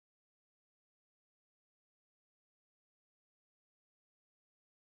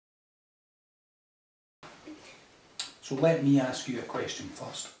So let me ask you a question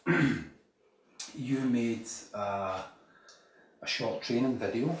first. You made a short training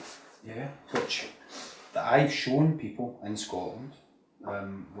video, yeah, which that I've shown people in Scotland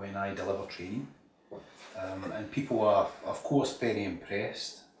when I deliver training, and people are of course very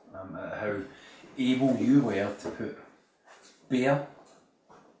impressed at how able you were to put Bear,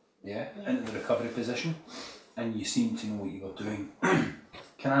 into the recovery position, and you seem to know what you were doing.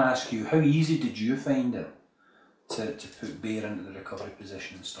 Can I ask you, how easy did you find it to put Bear into the recovery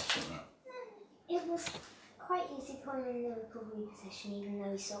position and stuff like that? It was quite easy putting him in the recovery position, even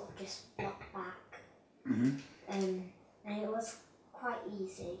though he sort of just blocked back. And it was quite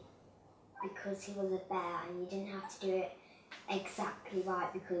easy because he was a bear and you didn't have to do it exactly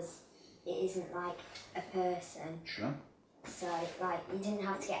right because it isn't like a person. Sure. So like you didn't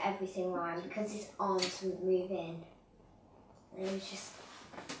have to get everything right because his arms wouldn't move in. And it was just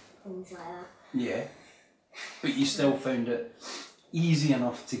things like that. Yeah. But you still found it easy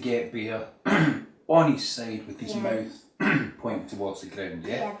enough to get Bear on his side with his mouth pointing towards the ground,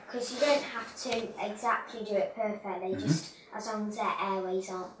 yeah? Yeah, because you don't have to exactly do it perfectly, just as long as their airways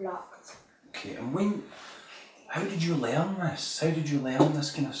aren't blocked. Okay, and how did you learn this? How did you learn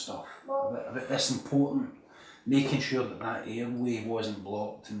this kind of stuff? Well, about this important, making sure that airway wasn't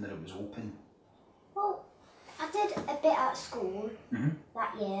blocked and that it was open? Well, I did a bit at school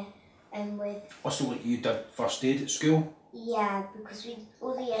that year, and with... Also, like you did first aid at school? Yeah, because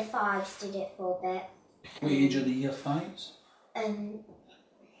all the year 5s did it for a bit. What age are the year 5s?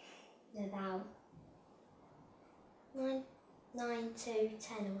 About 9 to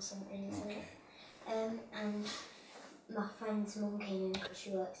 10 or something, isn't it? And my friend's mum came in because she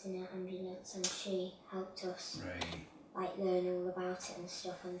works in an ambulance and she helped us like learn all about it and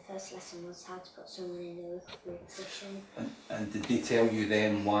stuff, and the first lesson was how to put someone in the recovery position. And did they tell you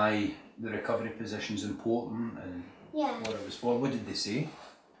then why the recovery position is important and what it was for? What did they say?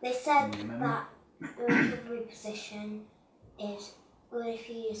 They said that the recovery position is good if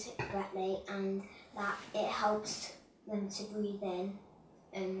you use it correctly, and that it helps them to breathe in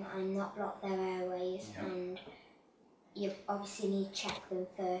and not block their airways, and you obviously need to check them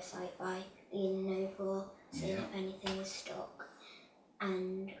first, like by leaning over, seeing if anything is stuck,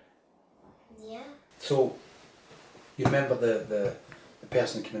 and So, you remember the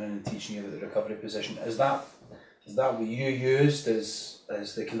person coming in and teaching you about the recovery position, is that what you used as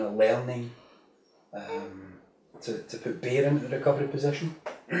the kind of learning to put Bear into the recovery position?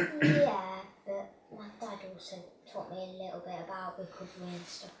 Yeah, but my dad also taught me a little bit about recovery and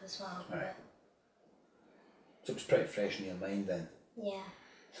stuff as well. Right. So it was pretty fresh in your mind then? Yeah.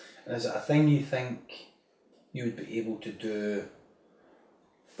 And is it a thing you think you would be able to do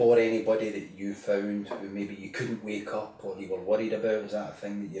for anybody that you found who maybe you couldn't wake up or you were worried about? Is that a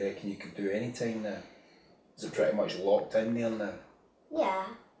thing that you reckon you could do any time now? Is it pretty much locked in there now? Yeah,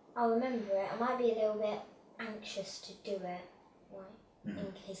 I'll remember it. I might be a little bit anxious to do it, like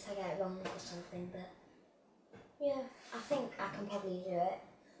in case I get it wrong or something, but yeah, I think I can probably do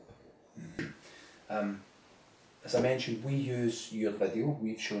it. As I mentioned, we use your video.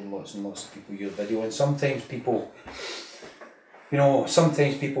 We've shown lots and lots of people your video, and sometimes people,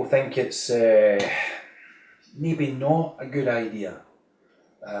 think it's maybe not a good idea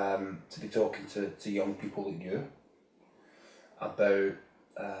to be talking to young people like you about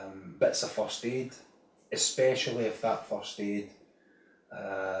bits of first aid, especially if that first aid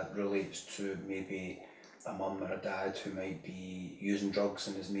relates to maybe a mum or a dad who might be using drugs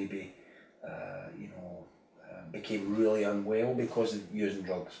and is maybe, became really unwell because of using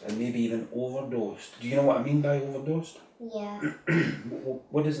drugs and maybe even overdosed. Do you know what I mean by overdosed? Yeah.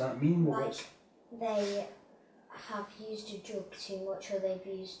 What does that mean? Like they have used a drug too much, or they've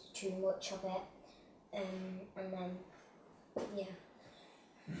used too much of it, and then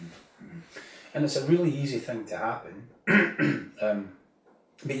And it's a really easy thing to happen.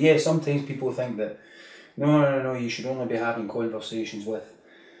 But yeah, sometimes people think that no, you should only be having conversations with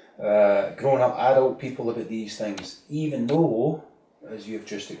grown-up adult people about these things, even though, as you've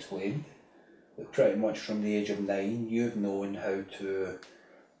just explained, that pretty much from the age of 9 you've known how to,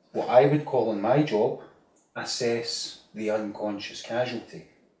 what I would call in my job, assess the unconscious casualty.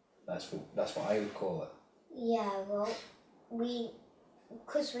 That's what I would call it. Yeah, well,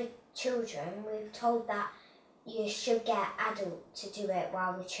 because we're children, we're told that you should get adult to do it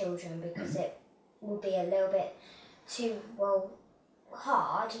while we're children, because it will be a little bit too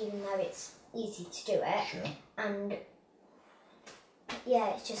hard, even though it's easy to do it. Sure. And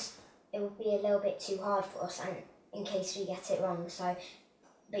yeah, it would be a little bit too hard for us, and in case we get it wrong. So,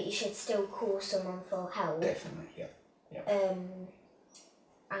 but you should still call someone for help. Definitely, yeah.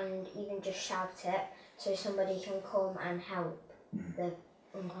 And even just shout it so somebody can come and help the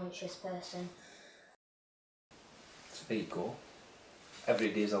unconscious person. So there you go. Every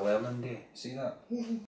day's a learning day. See that?